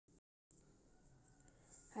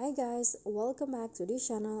Hi guys, welcome back to this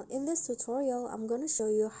channel. In this tutorial, I'm gonna show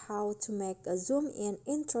you how to make a zoom in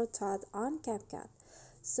intro thought on CapCut.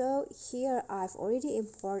 So here I've already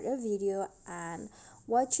imported a video, and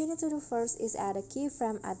what you need to do first is add a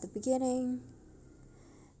keyframe at the beginning,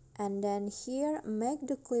 and then here make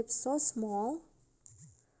the clip so small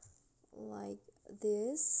like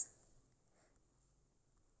this,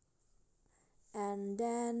 and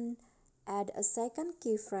then add a second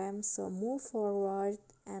keyframe. So move forward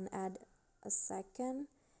and add a second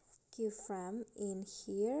keyframe in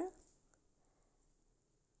here,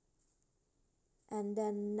 and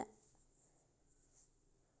then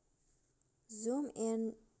zoom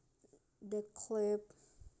in the clip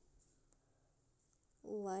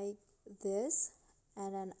like this,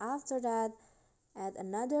 and then after that add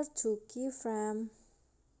another two keyframe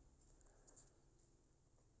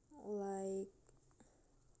like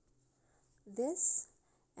this,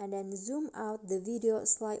 and then zoom out the video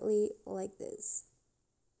slightly like this,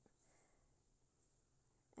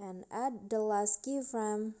 and add the last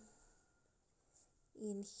keyframe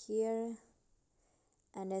in here,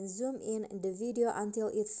 and then zoom in the video until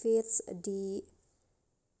it fits the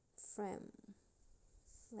frame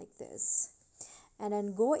like this, and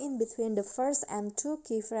then go in between the first and two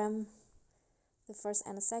keyframe, the first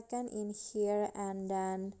and second in here, and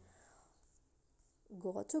then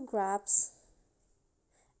go to grabs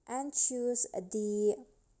and choose the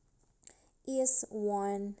ease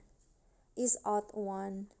out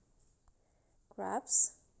one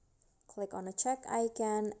grabs. Click on a check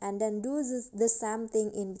icon, and then do the same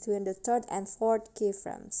thing in between the third and fourth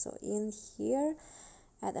keyframe. So in here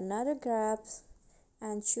add another grab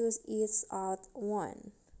and choose ease out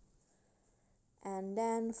one, and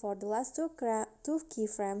then for the last two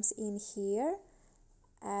keyframes in here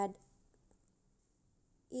add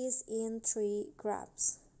ease in three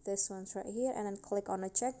grabs, this one's right here, and then click on a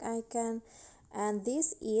check icon, and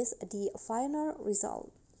this is the final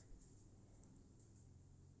result.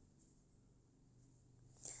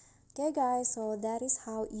 Okay guys, so that is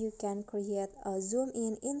how you can create a zoom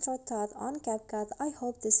in intro thought on CapCut. I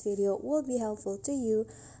hope this video will be helpful to you.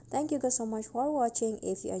 Thank you guys so much for watching.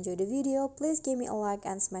 If you enjoyed the video, please give me a like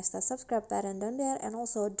and smash the subscribe button down there, and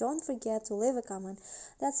also don't forget to leave a comment.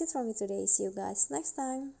 That's it from me today. See you guys next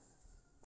time.